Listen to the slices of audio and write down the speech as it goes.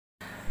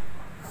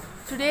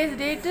Today's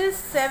date is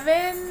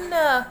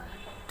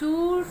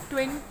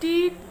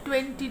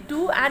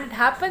 7/2/2022 and it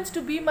happens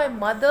to be my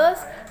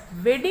mother's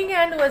wedding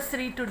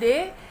anniversary today.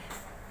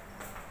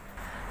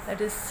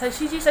 That is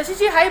Shashi ji. Shashi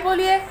ji, hi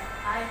boliye.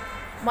 Hi.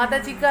 माता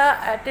जी का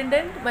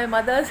attendant, my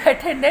mother's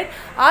attendant.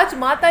 आज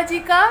माता जी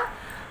का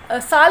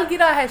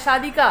सालगिरह है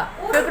शादी का.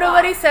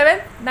 फरवरी 7,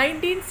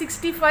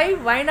 1965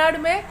 वायनाड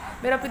में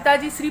मेरा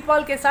पिताजी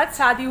श्रीपाल के साथ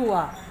शादी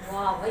हुआ.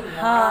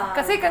 हाँ,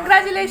 कसे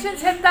कंग्रेचुलेशंस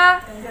हेता.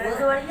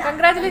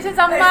 कंग्रेचुलेशंस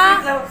अम्मा.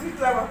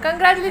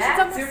 कंग्रेचुलेशंस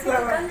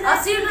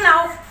अम्मा.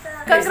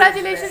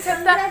 कंग्रेचुलेशंस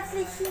हेता.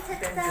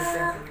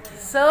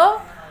 सो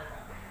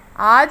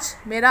आज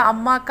मेरा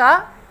अम्मा का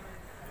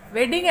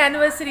वेडिंग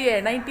एनिवर्सरी है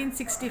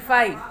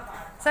 1965.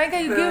 Sanka,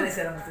 you give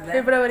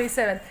February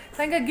 7th.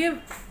 Sanka, give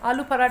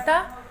aloo paratha.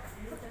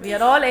 We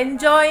are all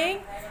enjoying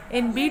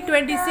in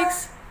B26.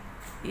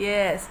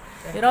 Yes,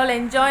 we are all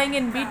enjoying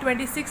in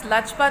B26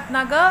 Lajpat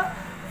Nagar,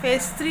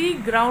 Phase 3,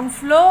 ground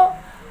floor,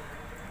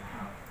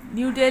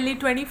 New Delhi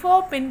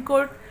 24, pin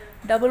code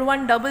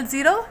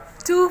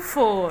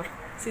 110024.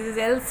 This is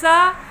Elsa.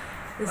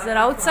 This is the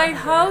outside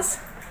house.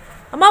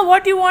 Amma,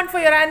 what do you want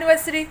for your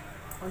anniversary?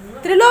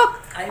 Trilok,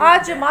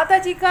 आज माता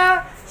जी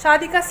का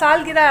शादी का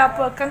साल गिरा है.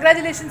 आप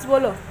congratulations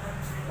बोलो.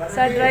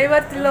 Sir driver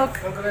Trilok.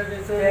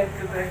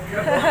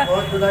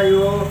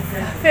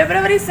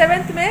 फरवरी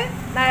 7 में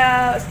नया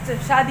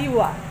शादी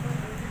हुआ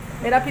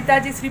मेरा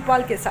पिताजी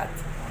श्रीपाल के साथ.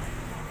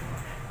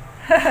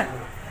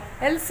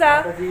 एल्सा,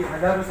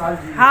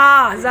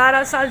 हाँ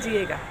 1000 साल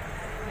जिएगा.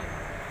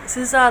 This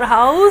is our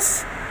house.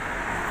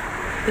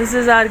 This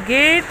is our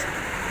gate.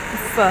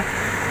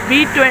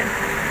 B20.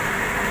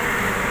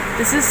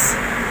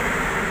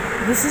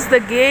 This is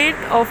the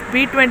gate of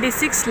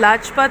B26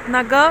 Lajpat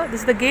Nagar.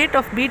 This is the gate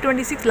of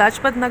B26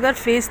 Lajpat Nagar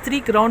Phase 3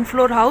 ground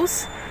floor house.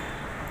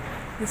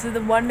 This is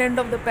the one end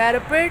of the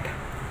parapet.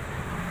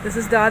 This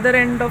is the other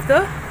end of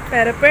the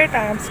parapet.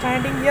 I am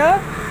standing here.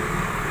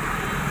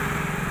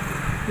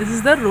 This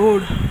is the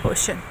road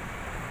portion.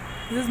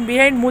 This is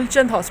behind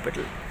Mulchand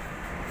Hospital.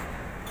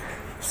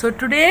 So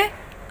today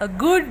a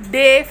good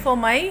day for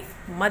my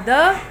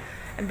mother,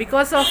 and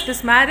because of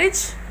this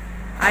marriage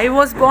I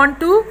was born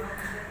to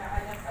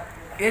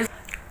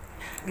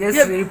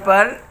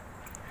Sripal.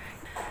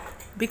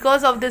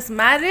 Because of this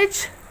marriage,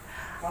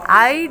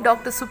 I,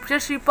 Dr.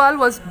 Sripal,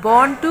 was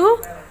born to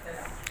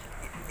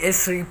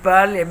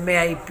Sripal,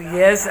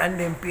 MAHAVIRA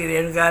and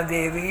Renuka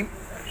DEVI.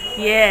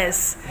 Yes,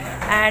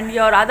 and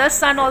your other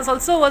son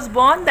also was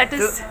born. That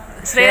is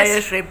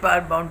Sripal,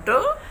 born to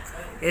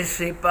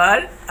Sripal,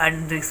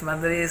 and his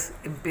mother is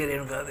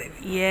Renuka DEVI.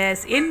 Yes,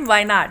 in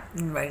Wayanad.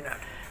 In Wayanad.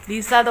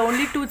 These are the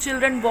only two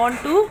children born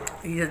to.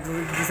 Yes,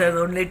 these are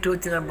the only two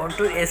children born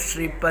to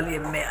Sripal,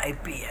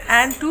 MAHAVIRA.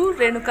 And to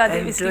Renuka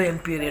Devi. And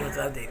to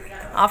Renuka Devi.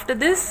 After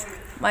this,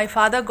 my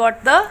father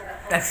got the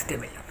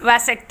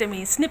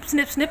vasectomy. Snip,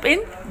 snip, snip in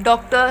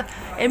Dr.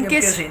 M.K.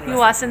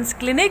 Srinivasan's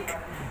clinic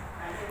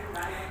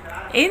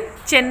in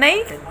Chennai,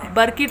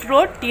 Barkit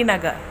Road, T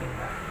Nagar.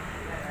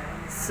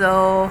 So,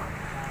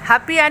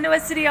 happy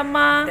anniversary,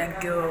 Amma.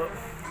 Thank you.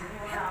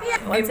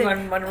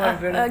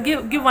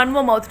 Give one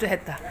more mouth to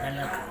Hetta.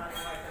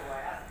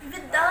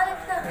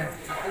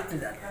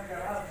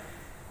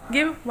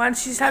 Give one.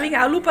 She's having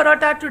aloo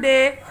paratha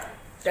today.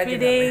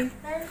 Feeding.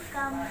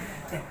 Welcome.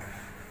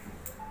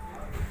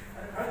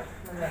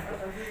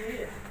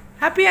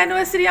 Happy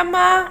anniversary,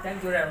 Amma.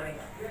 Thank you, Rami.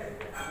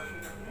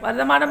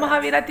 Vardhamana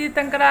Mahavira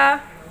Tirthankara.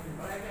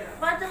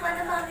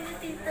 Vardhamana Mahavira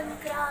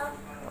Tirthankara.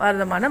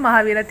 Vardhamana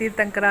Mahavira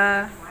Tirthankara.